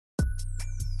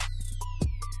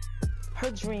Her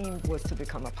dream was to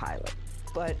become a pilot.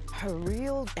 But her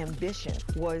real ambition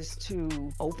was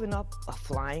to open up a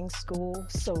flying school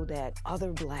so that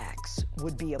other Blacks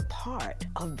would be a part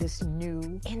of this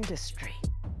new industry.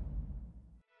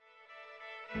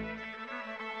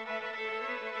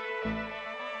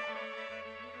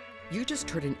 You just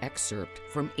heard an excerpt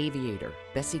from Aviator,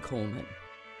 Bessie Coleman.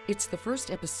 It's the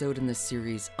first episode in the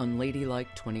series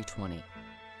Unladylike 2020.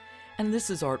 And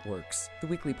this is Artworks, the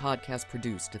weekly podcast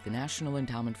produced at the National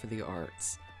Endowment for the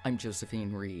Arts. I'm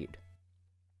Josephine Reed.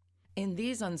 In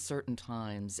these uncertain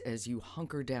times, as you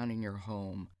hunker down in your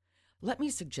home, let me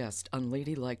suggest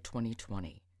Unladylike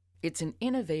 2020. It's an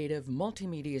innovative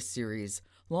multimedia series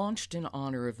launched in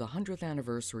honor of the 100th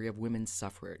anniversary of women's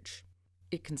suffrage.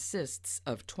 It consists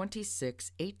of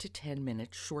 26 8 to 10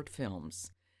 minute short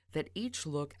films that each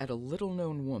look at a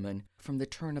little-known woman from the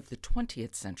turn of the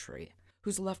 20th century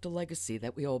who's left a legacy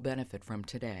that we all benefit from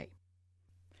today.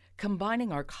 Combining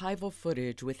archival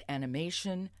footage with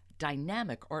animation,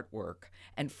 dynamic artwork,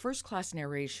 and first-class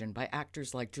narration by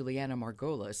actors like Juliana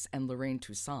Margolis and Lorraine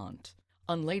Toussaint,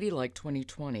 Unladylike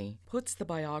 2020 puts the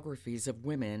biographies of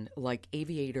women like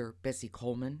aviator Bessie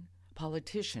Coleman,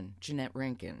 politician Jeanette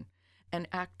Rankin, and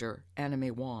actor Anna May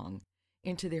Wong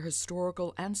into their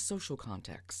historical and social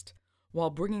context, while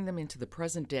bringing them into the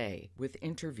present day with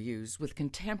interviews with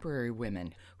contemporary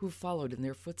women who followed in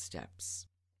their footsteps.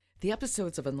 The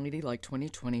episodes of Unladylike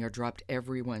 2020 are dropped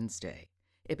every Wednesday.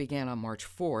 It began on March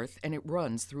 4th, and it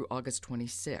runs through August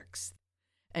 26th.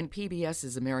 And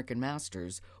PBS's American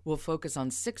Masters will focus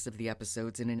on 6 of the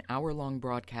episodes in an hour-long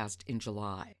broadcast in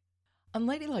July.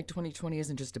 Unladylike 2020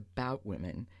 isn't just about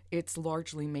women. It's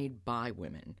largely made by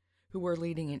women, who are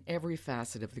leading in every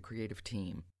facet of the creative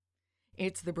team.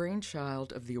 It's the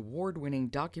brainchild of the award-winning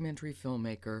documentary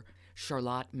filmmaker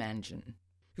Charlotte Mangin,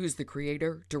 who's the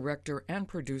creator, director, and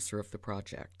producer of the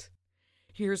project.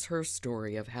 Here's her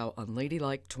story of how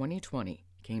Unladylike 2020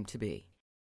 came to be.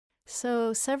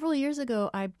 So several years ago,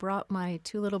 I brought my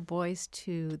 2 little boys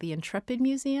to the Intrepid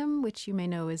Museum, which you may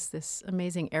know is this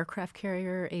amazing aircraft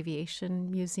carrier aviation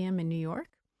museum in New York.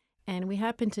 And we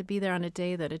happened to be there on a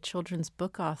day that a children's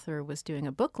book author was doing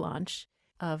a book launch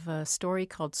of a story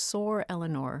called Soar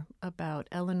Eleanor, about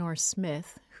Eleanor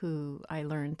Smith, who I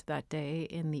learned that day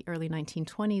in the early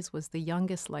 1920s was the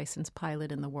youngest licensed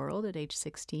pilot in the world at age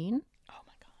 16. Oh,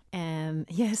 my God. And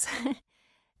yes,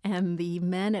 and the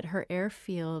men at her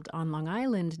airfield on Long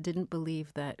Island didn't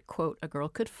believe that, quote, a girl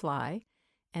could fly,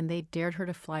 and they dared her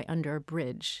to fly under a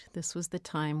bridge. This was the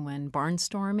time when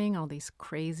barnstorming, all these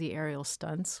crazy aerial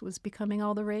stunts, was becoming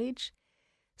all the rage.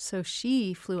 So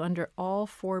she flew under all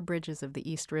 4 bridges of the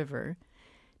East River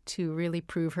to really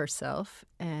prove herself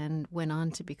and went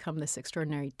on to become this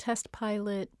extraordinary test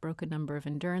pilot, broke a number of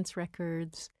endurance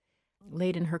records.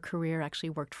 Late in her career,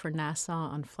 actually worked for NASA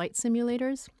on flight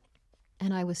simulators.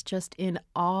 And I was just in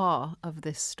awe of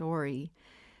this story,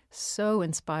 so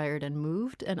inspired and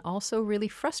moved, and also really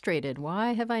frustrated.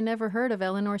 Why have I never heard of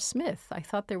Eleanor Smith? I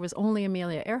thought there was only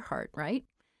Amelia Earhart, right?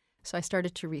 So I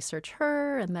started to research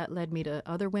her, and that led me to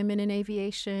other women in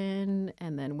aviation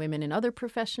and then women in other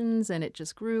professions, and it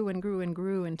just grew and grew and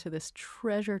grew into this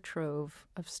treasure trove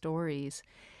of stories.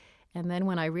 And then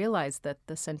when I realized that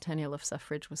the centennial of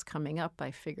suffrage was coming up, I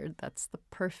figured that's the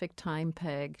perfect time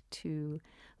peg to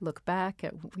look back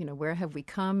at, where have we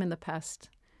come in the past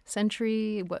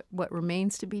century, what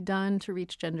remains to be done to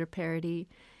reach gender parity.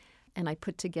 And I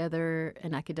put together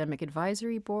an academic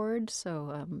advisory board,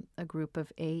 so a group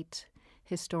of 8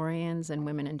 historians and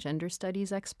women and gender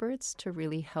studies experts to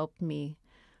really help me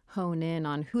hone in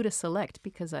on who to select,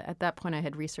 because at that point I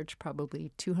had researched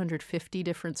probably 250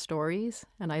 different stories,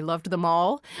 and I loved them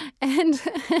all. And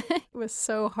it was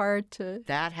so hard to...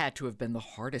 That had to have been the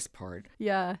hardest part.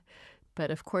 Yeah.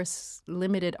 But of course,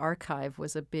 limited archive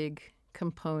was a big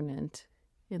component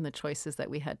in the choices that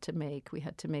we had to make. We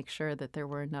had to make sure that there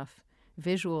were enough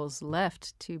visuals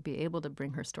left to be able to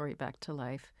bring her story back to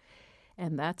life.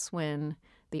 And that's when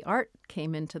the art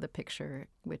came into the picture,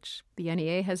 which the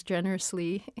NEA has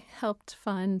generously helped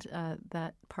fund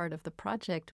that part of the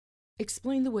project.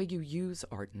 Explain the way you use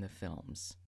art in the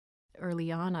films.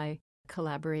 Early on, I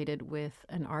collaborated with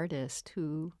an artist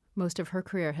who most of her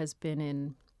career has been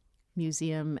in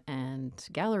museum and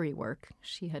gallery work.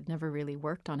 She had never really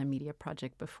worked on a media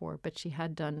project before, but she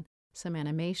had done some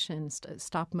animation,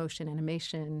 stop motion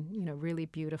animation, really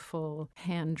beautiful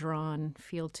hand-drawn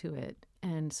feel to it.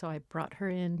 And so I brought her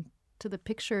in to the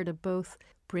picture to both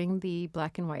bring the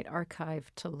black and white archive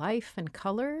to life and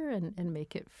color and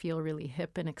make it feel really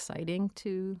hip and exciting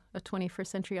to a 21st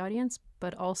century audience,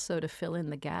 but also to fill in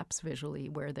the gaps visually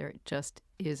where there just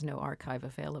is no archive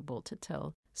available to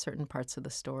tell certain parts of the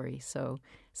story. So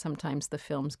sometimes the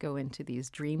films go into these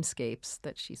dreamscapes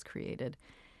that she's created.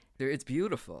 It's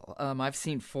beautiful. I've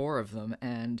seen 4 of them,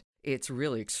 and it's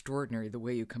really extraordinary the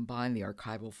way you combine the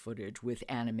archival footage with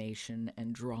animation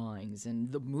and drawings,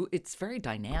 and it's very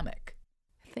dynamic.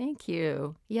 Thank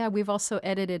you. Yeah, we've also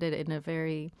edited it in a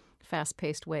very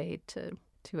fast-paced way to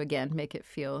again, make it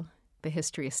feel the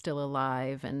history is still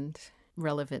alive and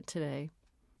relevant today.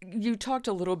 You talked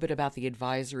a little bit about the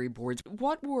advisory boards.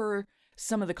 What were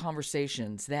some of the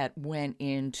conversations that went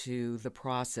into the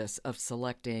process of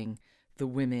selecting the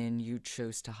women you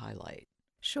chose to highlight?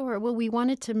 Sure. Well, we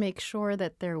wanted to make sure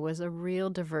that there was a real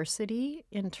diversity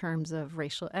in terms of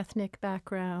racial, ethnic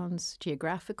backgrounds,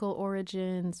 geographical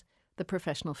origins, the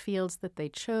professional fields that they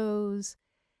chose,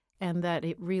 and that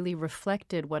it really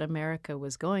reflected what America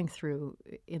was going through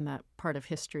in that part of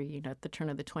history, at the turn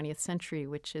of the 20th century,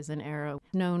 which is an era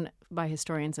known by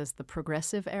historians as the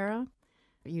Progressive Era,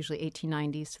 usually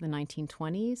 1890s to the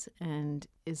 1920s, and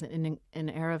is an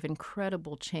era of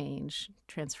incredible change,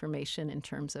 transformation in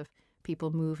terms of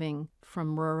people moving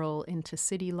from rural into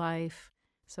city life,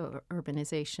 so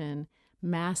urbanization,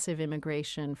 massive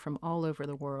immigration from all over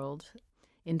the world,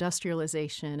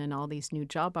 industrialization and all these new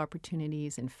job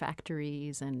opportunities in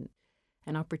factories, and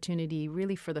an opportunity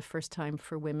really for the first time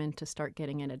for women to start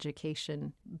getting an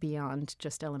education beyond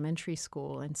just elementary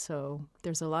school. And so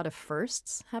there's a lot of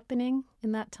firsts happening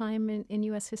in that time in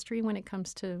U.S. history when it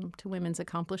comes to women's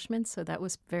accomplishments. So that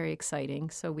was very exciting.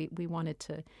 So we wanted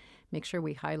to make sure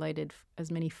we highlighted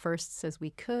as many firsts as we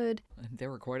could.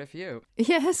 There were quite a few.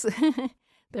 Yes,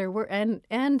 there were.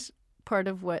 And part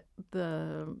of what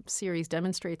the series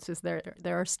demonstrates is there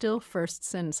are still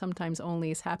firsts and sometimes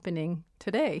onlys happening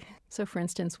today. So, for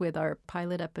instance, with our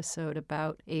pilot episode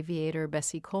about aviator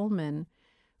Bessie Coleman,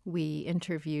 we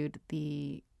interviewed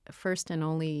the first and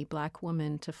only Black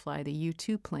woman to fly the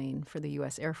U-2 plane for the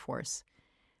U.S. Air Force.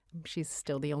 She's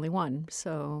still the only one,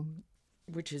 so...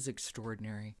 Which is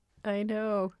extraordinary. I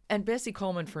know. And Bessie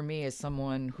Coleman, for me, is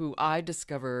someone who I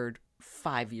discovered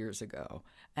 5 years ago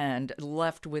and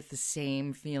left with the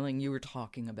same feeling you were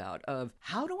talking about of,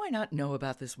 how do I not know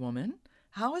about this woman?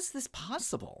 How is this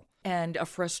possible? And a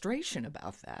frustration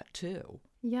about that, too.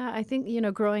 Yeah, I think,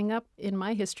 growing up in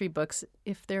my history books,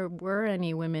 if there were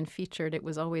any women featured, it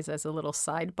was always as a little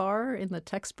sidebar in the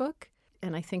textbook.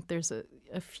 And I think there's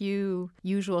a few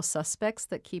usual suspects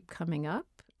that keep coming up.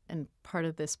 And part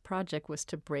of this project was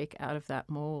to break out of that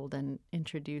mold and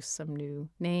introduce some new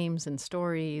names and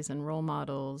stories and role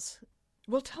models.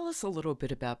 Well, tell us a little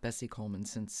bit about Bessie Coleman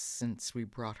since we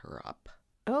brought her up.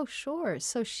 Oh, sure.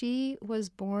 So she was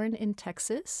born in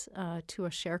Texas to a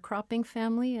sharecropping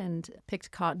family and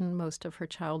picked cotton most of her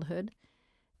childhood.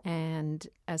 And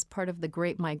as part of the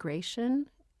Great Migration,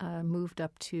 moved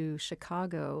up to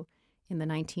Chicago in the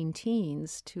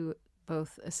 19-teens to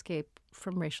both escape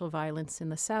from racial violence in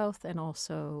the South and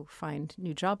also find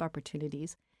new job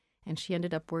opportunities. And she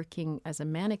ended up working as a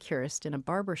manicurist in a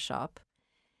barber shop.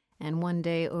 And one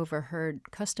day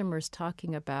overheard customers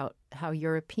talking about how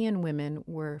European women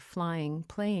were flying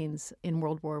planes in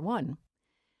World War I.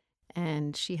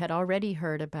 And she had already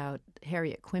heard about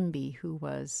Harriet Quimby, who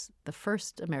was the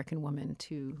first American woman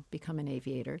to become an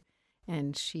aviator.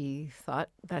 And she thought,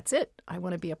 that's it. I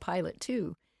want to be a pilot,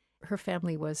 too. Her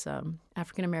family was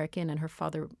African-American and her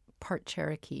father part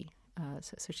Cherokee.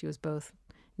 So she was both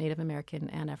Native American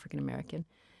and African-American.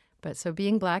 But so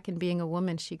being Black and being a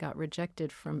woman, she got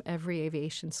rejected from every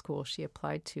aviation school she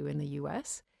applied to in the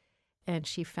U.S. And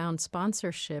she found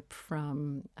sponsorship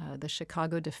from the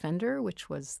Chicago Defender, which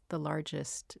was the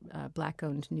largest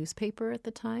Black-owned newspaper at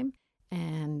the time,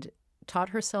 and taught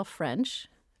herself French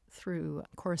through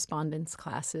correspondence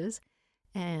classes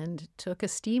and took a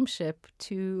steamship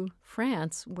to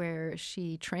France, where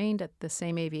she trained at the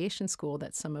same aviation school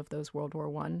that some of those World War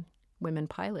I women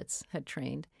pilots had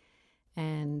trained,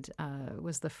 and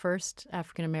was the first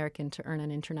African-American to earn an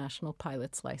international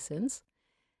pilot's license,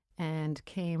 and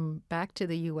came back to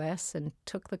the U.S. and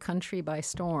took the country by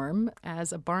storm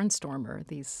as a barnstormer,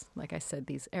 these, like I said,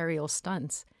 these aerial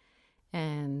stunts,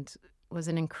 and was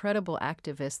an incredible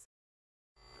activist.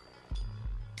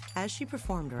 As she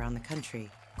performed around the country,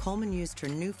 Coleman used her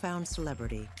newfound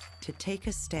celebrity to take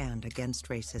a stand against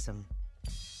racism.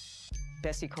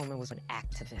 Bessie Coleman was an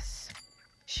activist.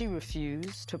 She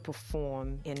refused to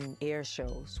perform in air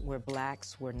shows where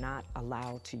Blacks were not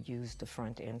allowed to use the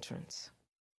front entrance.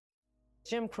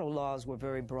 Jim Crow laws were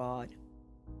very broad.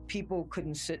 People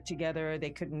couldn't sit together, they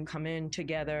couldn't come in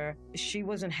together. She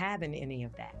wasn't having any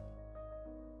of that.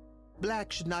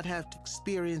 Blacks should not have to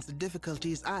experience the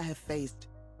difficulties I have faced.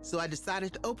 So I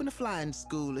decided to open a flying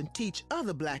school and teach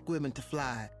other Black women to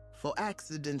fly, for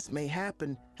accidents may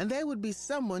happen, and there would be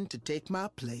someone to take my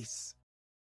place.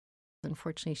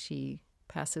 Unfortunately, she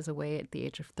passes away at the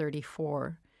age of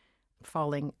 34,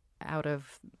 falling out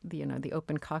of the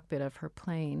open cockpit of her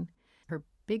plane. Her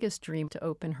biggest dream to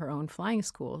open her own flying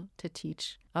school to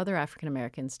teach other African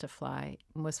Americans to fly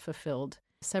was fulfilled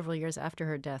several years after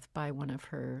her death by one of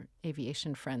her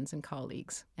aviation friends and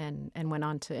colleagues, and went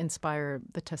on to inspire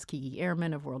the Tuskegee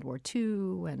Airmen of World War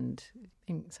II, and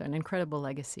so an incredible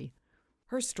legacy.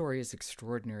 Her story is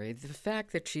extraordinary. The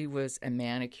fact that she was a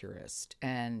manicurist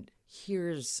and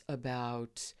hears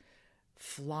about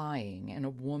flying and a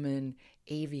woman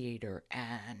aviator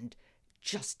and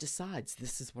just decides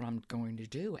this is what I'm going to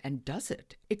do and does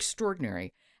it.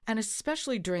 Extraordinary. And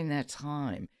especially during that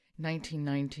time,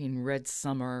 1919, Red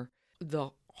Summer, the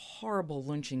horrible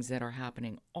lynchings that are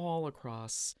happening all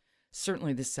across,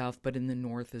 certainly the South, but in the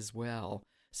North as well.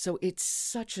 So it's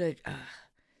such a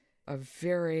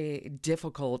very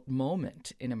difficult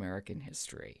moment in American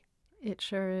history. It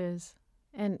sure is.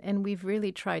 And we've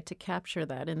really tried to capture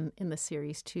that in the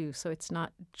series, too. So it's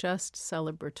not just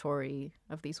celebratory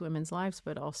of these women's lives,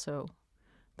 but also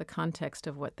the context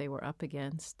of what they were up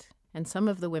against. And some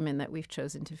of the women that we've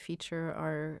chosen to feature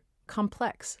are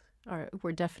complex,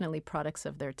 were definitely products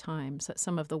of their time. So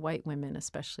some of the white women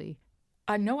especially.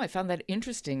 I know, I found that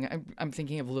interesting. I'm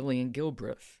thinking of Lillian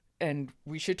Gilbreth, and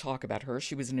we should talk about her.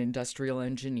 She was an industrial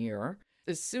engineer.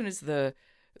 As soon as the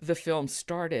film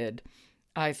started,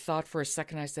 I thought for a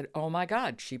second, I said, oh my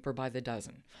God, Cheaper by the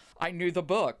Dozen. I knew the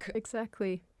book.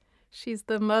 Exactly. She's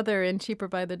the mother in Cheaper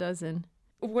by the Dozen.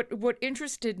 What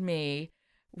interested me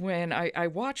when I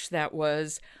watched that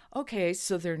was, okay,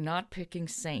 so they're not picking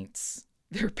saints.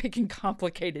 They're picking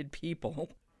complicated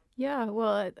people. Yeah,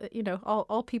 well,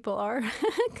 all people are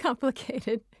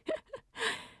complicated.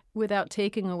 Without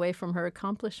taking away from her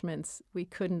accomplishments, we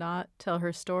could not tell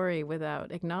her story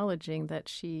without acknowledging that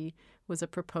she was a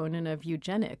proponent of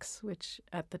eugenics, which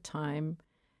at the time,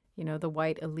 the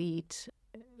white elite,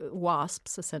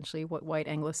 WASPs, essentially, what white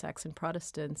Anglo-Saxon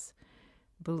Protestants,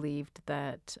 believed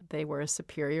that they were a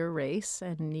superior race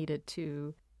and needed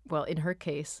to, well, in her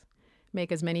case,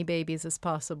 make as many babies as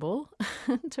possible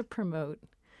to promote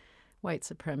white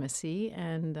supremacy.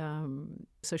 And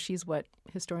so she's what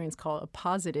historians call a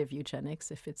positive eugenics,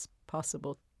 if it's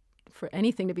possible for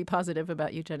anything to be positive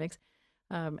about eugenics.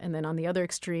 And then on the other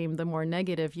extreme, the more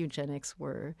negative eugenics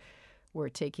were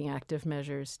taking active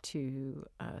measures to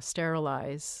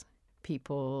sterilize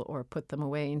people or put them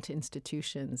away into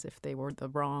institutions if they were the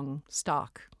wrong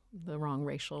stock, the wrong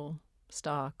racial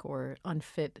stock, or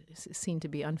unfit, seen to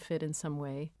be unfit in some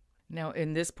way. Now,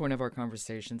 in this point of our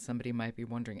conversation, somebody might be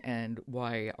wondering, and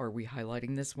why are we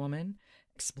highlighting this woman?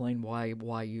 Explain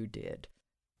why you did.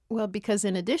 Well, because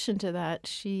in addition to that,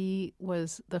 she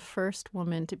was the first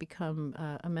woman to become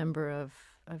a member of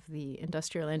the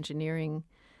Industrial Engineering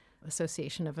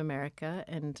Association of America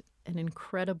and an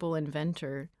incredible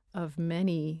inventor of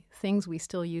many things we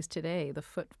still use today: the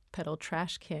foot pedal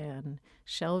trash can,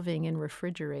 shelving in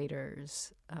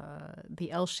refrigerators,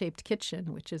 the L-shaped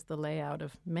kitchen, which is the layout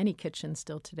of many kitchens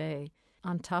still today,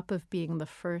 on top of being the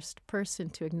first person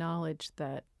to acknowledge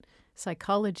that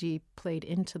psychology played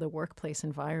into the workplace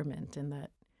environment and that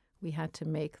we had to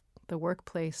make the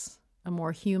workplace a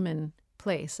more human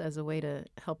place as a way to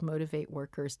help motivate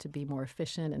workers to be more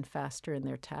efficient and faster in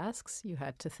their tasks. You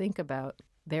had to think about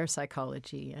their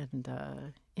psychology and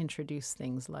introduce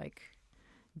things like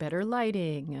better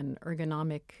lighting and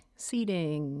ergonomic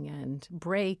seating and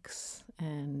breaks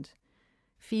and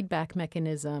feedback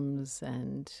mechanisms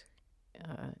and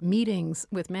meetings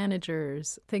with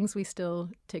managers, things we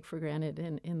still take for granted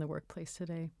in the workplace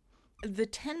today. The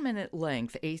 10-minute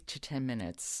length, 8 to 10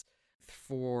 minutes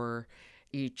for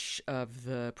each of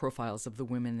the profiles of the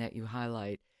women that you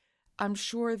highlight, I'm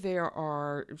sure there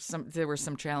were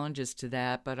some challenges to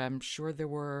that, but I'm sure there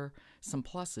were some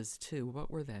pluses too. What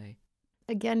were they?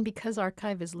 Again, because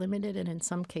archive is limited, and in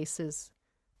some cases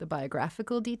the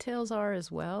biographical details are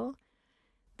as well,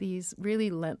 these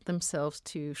really lent themselves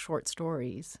to short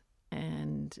stories.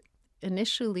 And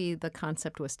initially the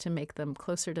concept was to make them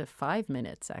closer to 5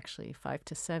 minutes, actually. 5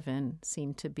 to 7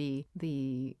 seemed to be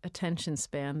the attention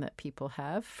span that people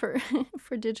have for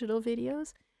digital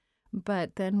videos.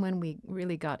 But then when we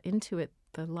really got into it,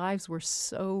 the lives were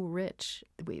so rich.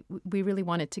 We really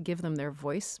wanted to give them their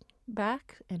voice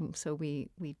back. And so we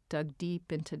dug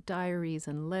deep into diaries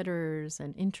and letters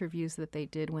and interviews that they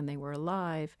did when they were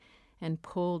alive and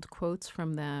pulled quotes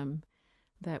from them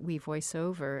that we voice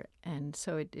over. And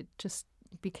so it just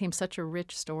became such a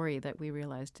rich story that we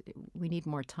realized we need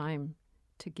more time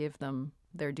to give them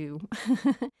their due.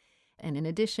 And in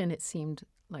addition, it seemed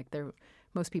like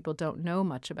most people don't know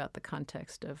much about the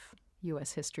context of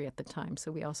U.S. history at the time.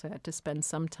 So we also had to spend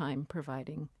some time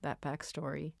providing that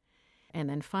backstory. And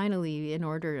then finally, in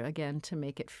order, again, to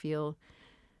make it feel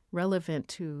relevant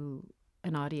to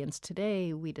an audience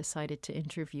today, we decided to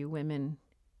interview women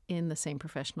in the same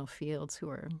professional fields who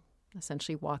are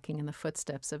essentially walking in the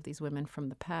footsteps of these women from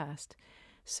the past.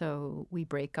 So we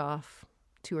break off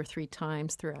 2 or 3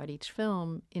 times throughout each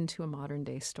film into a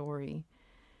modern-day story.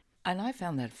 And I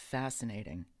found that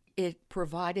fascinating. It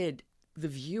provided the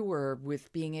viewer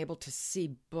with being able to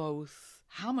see both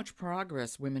how much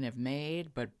progress women have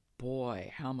made, but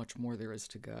boy, how much more there is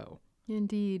to go.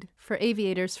 Indeed. For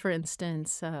aviators, for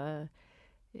instance,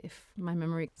 if my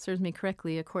memory serves me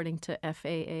correctly, according to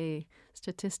FAA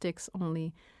statistics,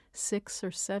 only 6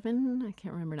 or 7, I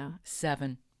can't remember now.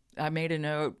 7. I made a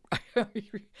note.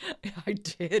 I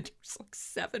did. It was like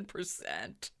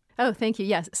 7%. Oh, thank you.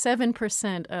 Yes,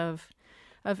 7%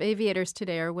 of aviators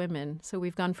today are women. So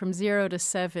we've gone from 0 to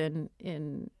 7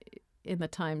 in the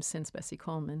time since Bessie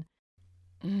Coleman.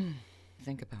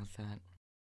 Think about that.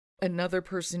 Another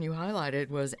person you highlighted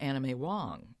was Amelie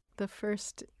Wong. The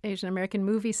first Asian American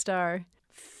movie star.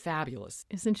 Fabulous.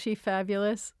 Isn't she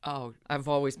fabulous? Oh, I've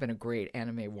always been a great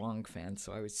Amelie Wong fan,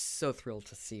 so I was so thrilled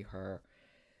to see her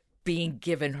being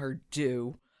given her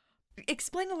due.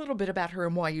 Explain a little bit about her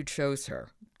and why you chose her,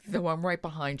 though I'm right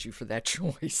behind you for that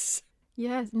choice.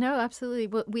 Yes, no, absolutely.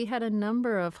 Well, we had a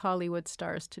number of Hollywood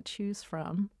stars to choose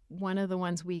from. One of the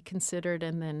ones we considered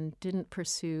and then didn't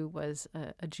pursue was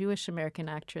a Jewish American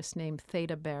actress named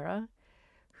Theda Bara,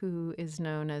 who is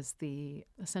known as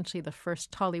essentially the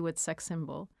first Hollywood sex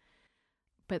symbol.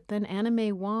 But then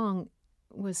Amelie Wong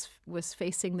was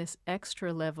facing this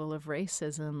extra level of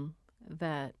racism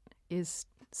that is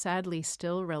sadly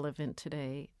still relevant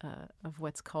today, of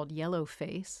what's called yellow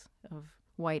face, of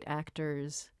white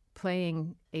actors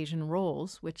playing Asian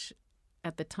roles, which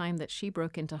at the time that she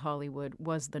broke into Hollywood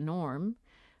was the norm.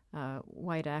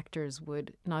 White actors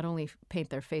would not only paint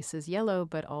their faces yellow,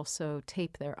 but also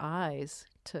tape their eyes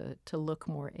to look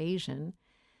more Asian.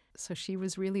 So she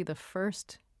was really the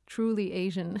first truly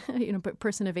Asian,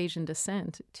 person of Asian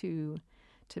descent to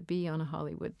be on a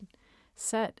Hollywood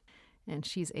set. And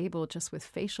she's able, just with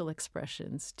facial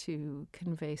expressions, to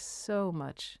convey so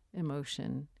much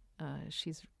emotion.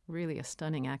 She's really a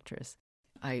stunning actress.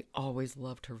 I always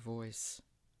loved her voice.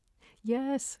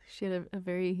 Yes, she had a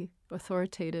very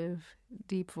authoritative,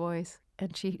 deep voice.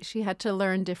 And she had to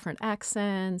learn different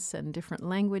accents and different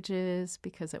languages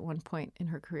because at one point in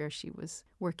her career she was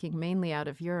working mainly out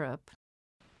of Europe.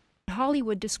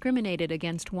 Hollywood discriminated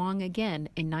against Wong again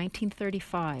in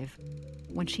 1935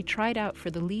 when she tried out for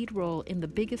the lead role in the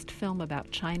biggest film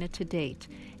about China to date,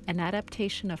 an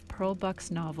adaptation of Pearl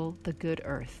Buck's novel The Good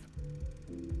Earth.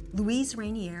 Louise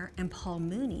Rainier and Paul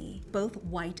Mooney, both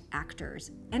white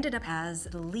actors, ended up as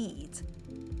the leads.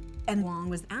 And Wong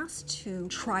was asked to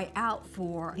try out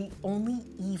for the only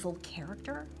evil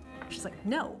character. She's like,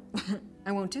 no,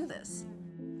 I won't do this.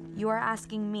 You are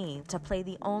asking me to play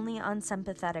the only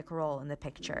unsympathetic role in the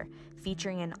picture,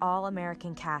 featuring an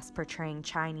all-American cast portraying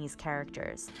Chinese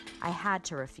characters. I had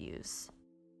to refuse.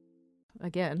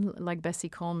 Again, like Bessie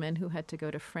Coleman, who had to go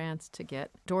to France to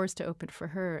get doors to open for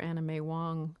her, Amelie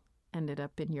Wong ended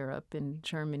up in Europe, in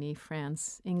Germany,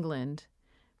 France, England,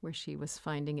 where she was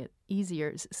finding it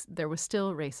easier. There was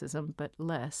still racism, but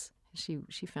less.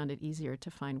 She found it easier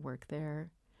to find work there,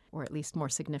 or at least more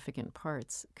significant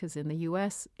parts. Because in the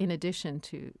U.S., in addition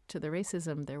to the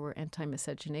racism, there were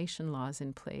anti-miscegenation laws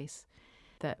in place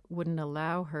that wouldn't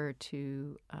allow her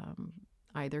to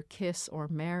either kiss or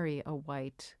marry a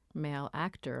white male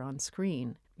actor on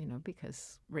screen,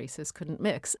 because races couldn't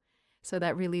mix. So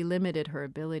that really limited her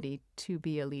ability to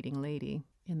be a leading lady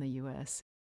in the U.S.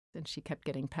 And she kept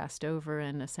getting passed over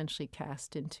and essentially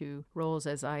cast into roles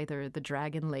as either the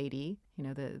dragon lady,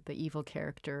 the evil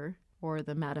character, or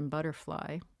the Madame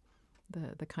Butterfly,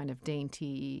 the kind of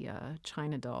dainty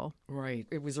China doll. Right.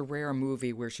 It was a rare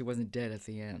movie where she wasn't dead at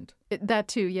the end. That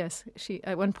too, yes.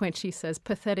 At one point she says,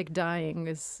 pathetic dying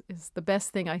is the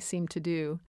best thing I seem to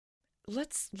do.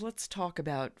 Let's talk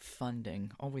about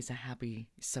funding. Always a happy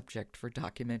subject for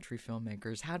documentary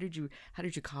filmmakers. How did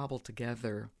you cobble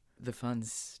together the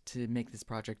funds to make this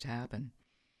project happen?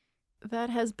 That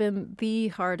has been the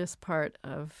hardest part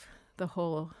of the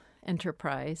whole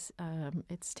enterprise.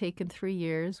 It's taken 3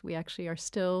 years. We actually are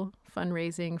still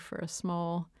fundraising for a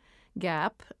small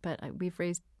gap, but we've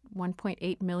raised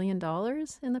 $1.8 million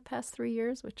in the past 3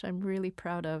 years, which I'm really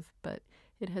proud of. But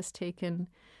it has taken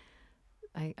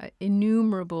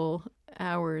innumerable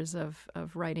hours of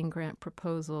writing grant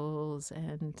proposals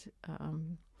and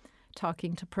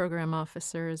talking to program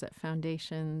officers at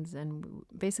foundations. And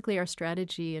basically our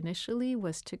strategy initially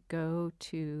was to go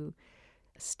to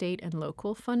state and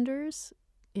local funders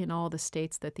in all the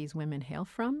states that these women hail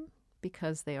from,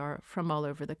 because they are from all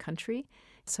over the country.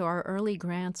 So our early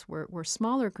grants were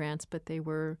smaller grants, but they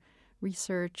were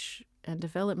research and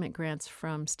development grants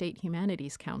from state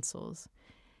humanities councils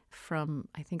from,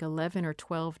 I think, 11 or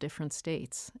 12 different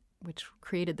states, which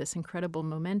created this incredible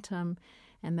momentum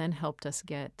and then helped us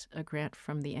get a grant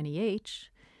from the NEH,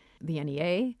 the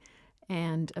NEA,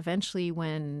 and eventually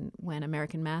when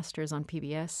American Masters on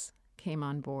PBS came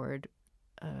on board,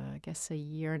 I guess a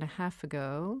year and a half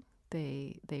ago,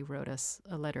 they wrote us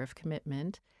a letter of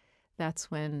commitment.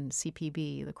 That's when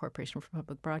CPB, the Corporation for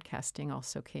Public Broadcasting,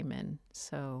 also came in.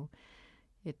 So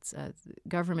it's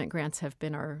government grants have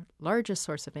been our largest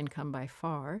source of income by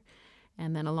far.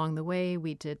 And then along the way,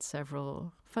 we did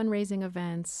several fundraising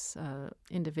events,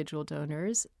 individual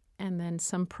donors, and then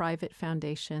some private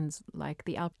foundations like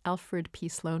the Alfred P.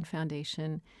 Sloan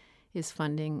Foundation is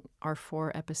funding our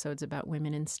 4 episodes about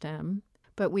women in STEM.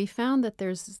 But we found that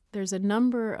there's a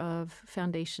number of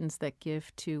foundations that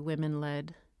give to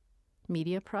women-led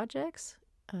media projects,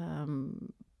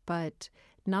 but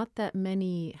not that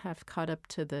many have caught up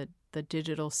to the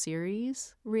digital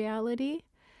series reality.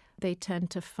 They tend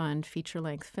to fund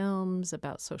feature-length films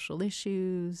about social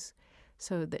issues.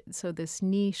 So this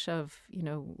niche of,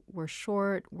 we're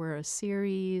short, we're a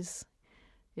series,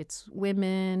 it's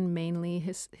women, mainly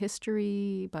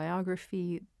history,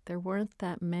 biography. There weren't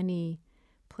that many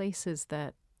places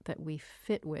that we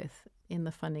fit with in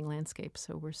the funding landscape.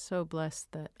 So we're so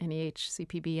blessed that NEH,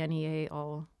 CPB, NEA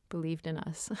all believed in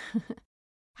us.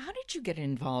 How did you get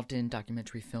involved in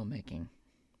documentary filmmaking?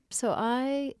 So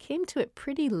I came to it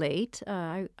pretty late.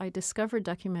 I discovered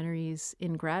documentaries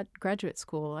in graduate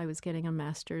school. I was getting a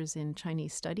master's in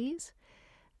Chinese studies.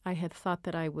 I had thought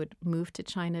that I would move to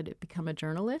China to become a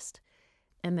journalist.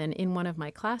 And then in one of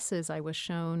my classes, I was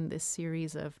shown this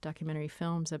series of documentary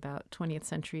films about 20th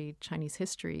century Chinese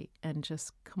history and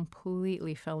just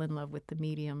completely fell in love with the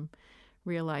medium,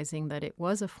 realizing that it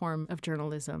was a form of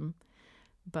journalism,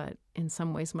 but in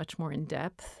some ways much more in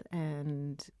depth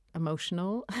and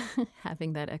emotional,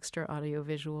 having that extra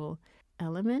audiovisual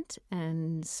element.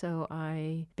 And so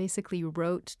I basically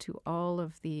wrote to all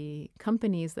of the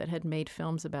companies that had made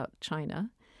films about China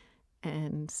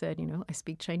and said, I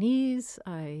speak Chinese,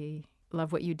 I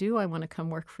love what you do, I want to come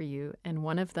work for you. And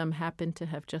one of them happened to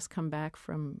have just come back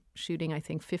from shooting, I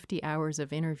think, 50 hours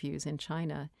of interviews in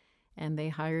China, and they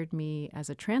hired me as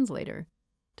a translator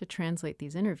to translate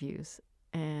these interviews.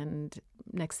 And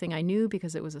next thing I knew,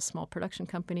 because it was a small production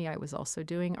company, I was also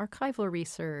doing archival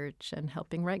research and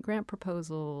helping write grant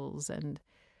proposals and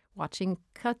watching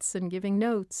cuts and giving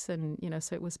notes. And,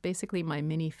 so it was basically my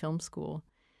mini film school,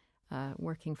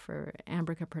 working for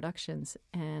Ambrica Productions.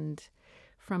 And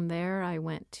from there, I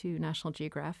went to National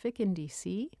Geographic in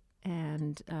D.C.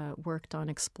 and worked on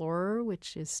Explorer,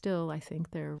 which is still, I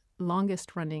think, their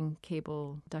longest-running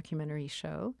cable documentary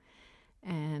show,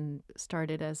 and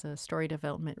started as a story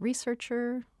development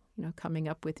researcher, coming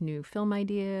up with new film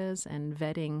ideas and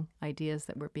vetting ideas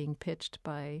that were being pitched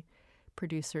by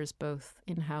producers both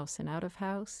in-house and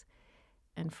out-of-house.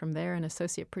 And from there, an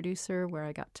associate producer where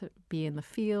I got to be in the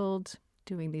field,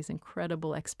 doing these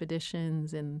incredible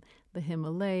expeditions in the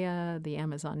Himalaya, the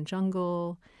Amazon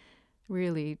jungle,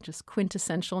 really just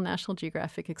quintessential National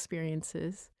Geographic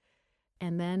experiences.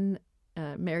 And then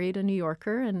married a New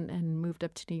Yorker and moved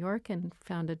up to New York and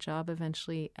found a job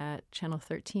eventually at Channel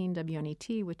 13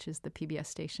 WNET, which is the PBS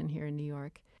station here in New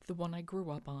York. The one I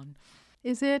grew up on.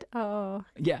 Is it? Oh.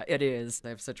 Yeah, it is. I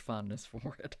have such fondness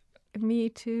for it. Me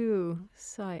too.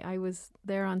 So I was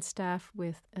there on staff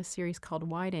with a series called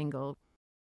Wide Angle.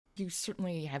 You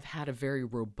certainly have had a very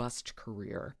robust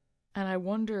career. And I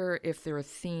wonder if there are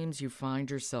themes you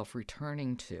find yourself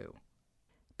returning to.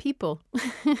 People,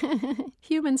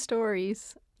 human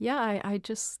stories. Yeah,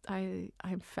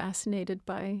 I'm fascinated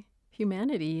by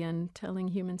humanity and telling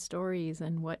human stories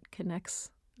and what connects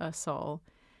us all.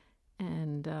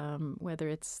 And whether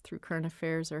it's through current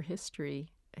affairs or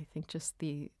history, I think just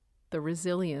the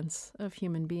resilience of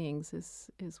human beings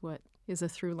is what is a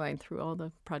through line through all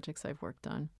the projects I've worked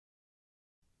on.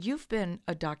 You've been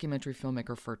a documentary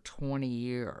filmmaker for 20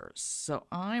 years, so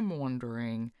I'm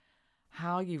wondering,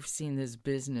 how you've seen this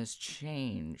business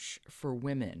change for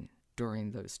women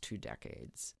during those 2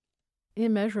 decades.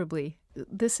 Immeasurably.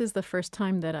 This is the first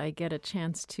time that I get a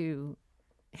chance to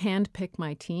handpick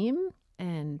my team,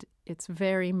 and it's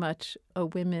very much a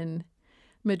women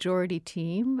majority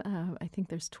team. I think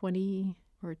there's 20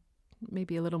 or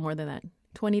maybe a little more than that,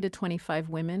 20 to 25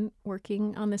 women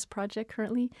working on this project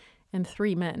currently, and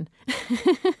 3 men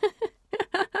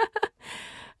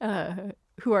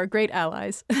who are great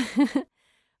allies.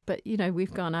 But,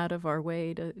 we've gone out of our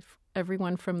way to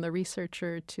everyone from the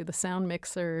researcher to the sound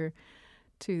mixer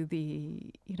to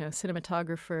the,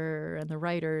 cinematographer and the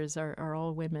writers are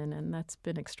all women, and that's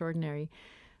been extraordinary.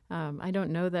 I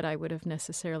don't know that I would have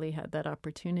necessarily had that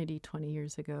opportunity 20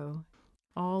 years ago.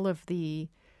 All of the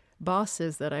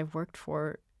bosses that I've worked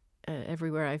for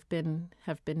everywhere I've been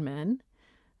have been men,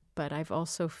 but I've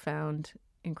also found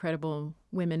incredible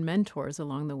women mentors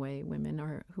along the way, women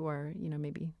who are,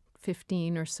 maybe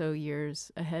 15 or so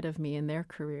years ahead of me in their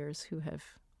careers, who have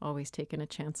always taken a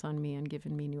chance on me and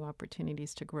given me new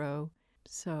opportunities to grow.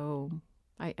 So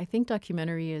I think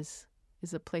documentary is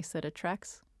a place that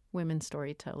attracts women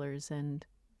storytellers. And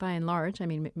by and large,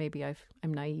 maybe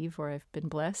I'm naive or I've been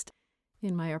blessed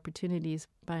in my opportunities.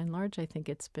 By and large, I think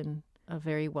it's been a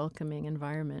very welcoming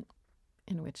environment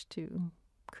in which to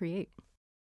create.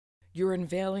 You're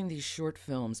unveiling these short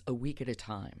films a week at a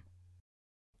time.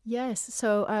 Yes,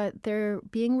 so they're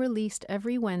being released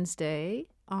every Wednesday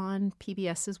on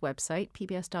PBS's website,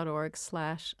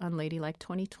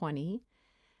 pbs.org/unladylike2020,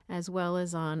 as well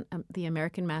as on the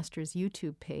American Masters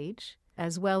YouTube page,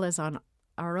 as well as on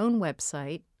our own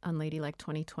website,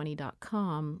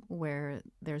 unladylike2020.com, where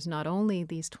there's not only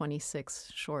these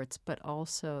 26 shorts, but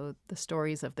also the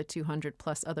stories of the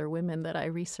 200-plus other women that I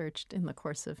researched in the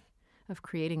course of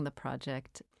creating the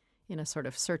project in a sort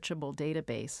of searchable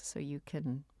database. So you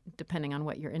can, depending on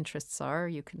what your interests are,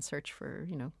 you can search for,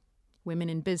 women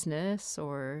in business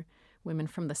or women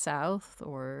from the South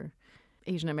or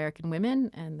Asian American women,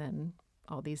 and then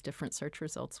all these different search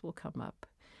results will come up.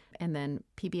 And then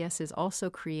PBS is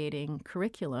also creating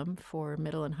curriculum for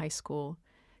middle and high school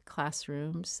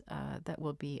classrooms that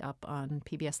will be up on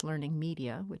PBS Learning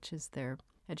Media, which is their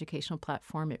educational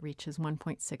platform. It reaches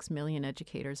 1.6 million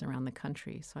educators around the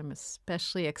country. So I'm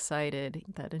especially excited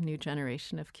that a new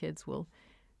generation of kids will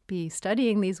be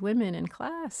studying these women in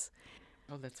class.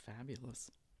 Oh, that's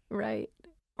fabulous. Right.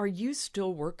 Are you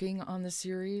still working on the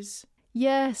series?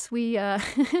 Yes, we're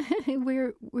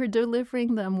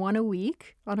delivering them one a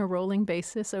week on a rolling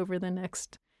basis over the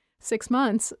next 6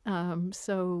 months.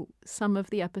 So some of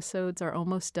the episodes are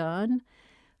almost done.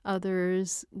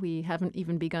 Others we haven't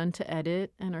even begun to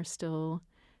edit and are still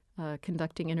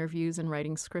conducting interviews and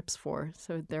writing scripts for.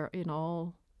 So they're in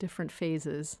all different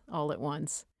phases all at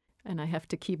once. And I have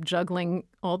to keep juggling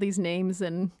all these names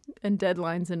and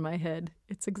deadlines in my head.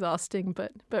 It's exhausting,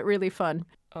 but really fun.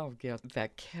 Oh, yeah,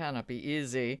 that cannot be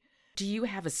easy. Do you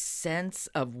have a sense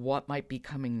of what might be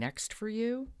coming next for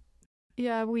you?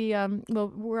 Yeah,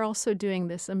 we're also doing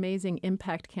this amazing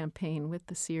impact campaign with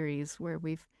the series where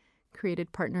we've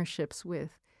created partnerships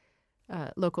with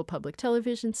local public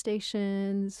television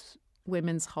stations,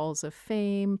 women's halls of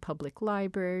fame, public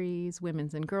libraries,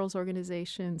 women's and girls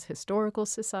organizations, historical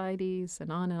societies,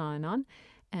 and on and on and on.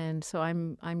 And so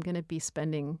I'm going to be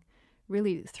spending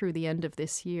really through the end of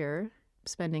this year,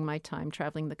 spending my time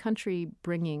traveling the country,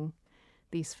 bringing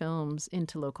these films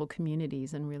into local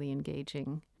communities and really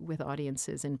engaging with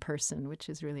audiences in person, which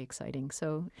is really exciting.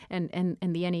 So, and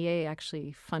the NEA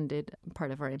actually funded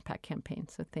part of our impact campaign.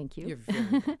 So thank you. You're very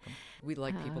welcome. We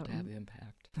like people to have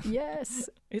impact. Yes.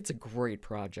 It's a great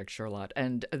project, Charlotte.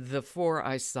 And the 4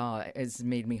 I saw has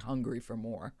made me hungry for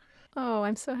more. Oh,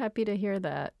 I'm so happy to hear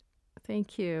that.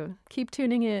 Thank you. Keep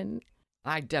tuning in.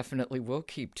 I definitely will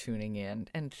keep tuning in.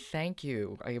 And thank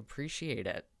you. I appreciate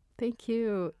it. Thank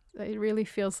you. It really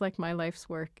feels like my life's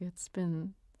work. It's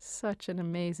been such an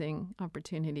amazing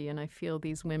opportunity, and I feel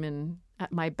these women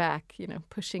at my back,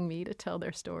 pushing me to tell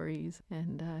their stories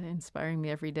and inspiring me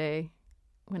every day.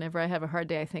 Whenever I have a hard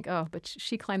day, I think, oh, but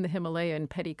she climbed the Himalaya in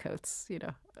petticoats.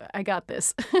 I got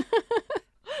this.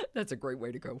 That's a great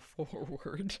way to go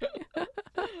forward.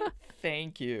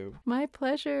 Thank you. My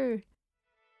pleasure.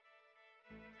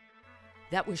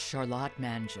 That was Charlotte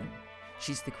Mangin.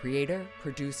 She's the creator,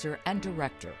 producer, and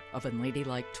director of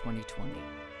Unladylike 2020.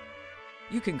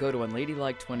 You can go to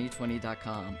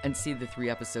unladylike2020.com and see the 3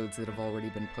 episodes that have already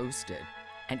been posted.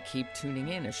 And keep tuning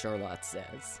in, as Charlotte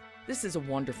says. This is a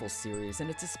wonderful series, and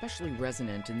it's especially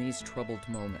resonant in these troubled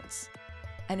moments.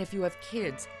 And if you have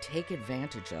kids, take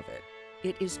advantage of it.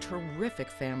 It is terrific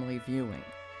family viewing.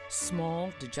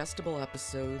 Small, digestible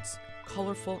episodes,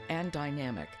 colorful and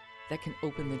dynamic, that can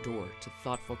open the door to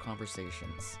thoughtful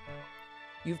conversations.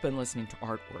 You've been listening to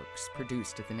Artworks,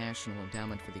 produced at the National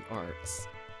Endowment for the Arts.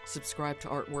 Subscribe to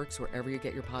Artworks wherever you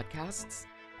get your podcasts,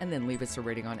 and then leave us a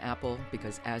rating on Apple,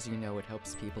 because as you know, it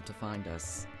helps people to find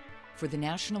us. For the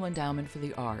National Endowment for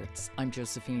the Arts, I'm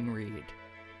Josephine Reed.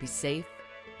 Be safe,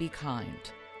 be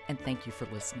kind, and thank you for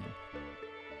listening.